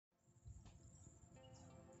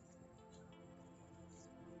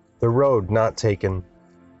The Road Not Taken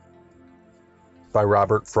by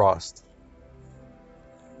Robert Frost.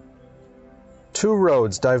 Two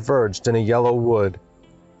roads diverged in a yellow wood,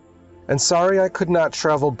 and sorry I could not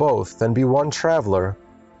travel both and be one traveler,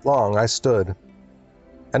 long I stood,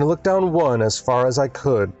 and looked down one as far as I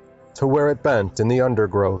could, to where it bent in the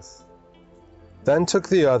undergrowth. Then took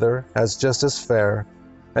the other as just as fair,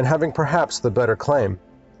 and having perhaps the better claim,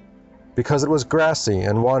 because it was grassy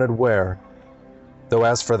and wanted wear, though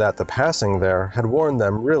as for that the passing there had worn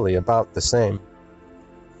them really about the same.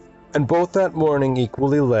 And both that morning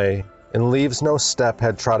equally lay, in leaves no step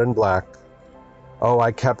had trodden black. Oh,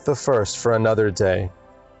 I kept the first for another day.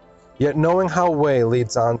 Yet knowing how way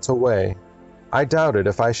leads on to way, I doubted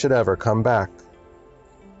if I should ever come back.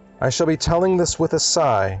 I shall be telling this with a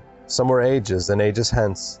sigh, somewhere ages and ages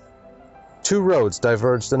hence. Two roads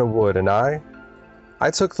diverged in a wood, and I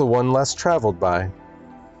took the one less traveled by,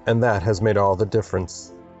 and that has made all the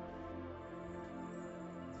difference.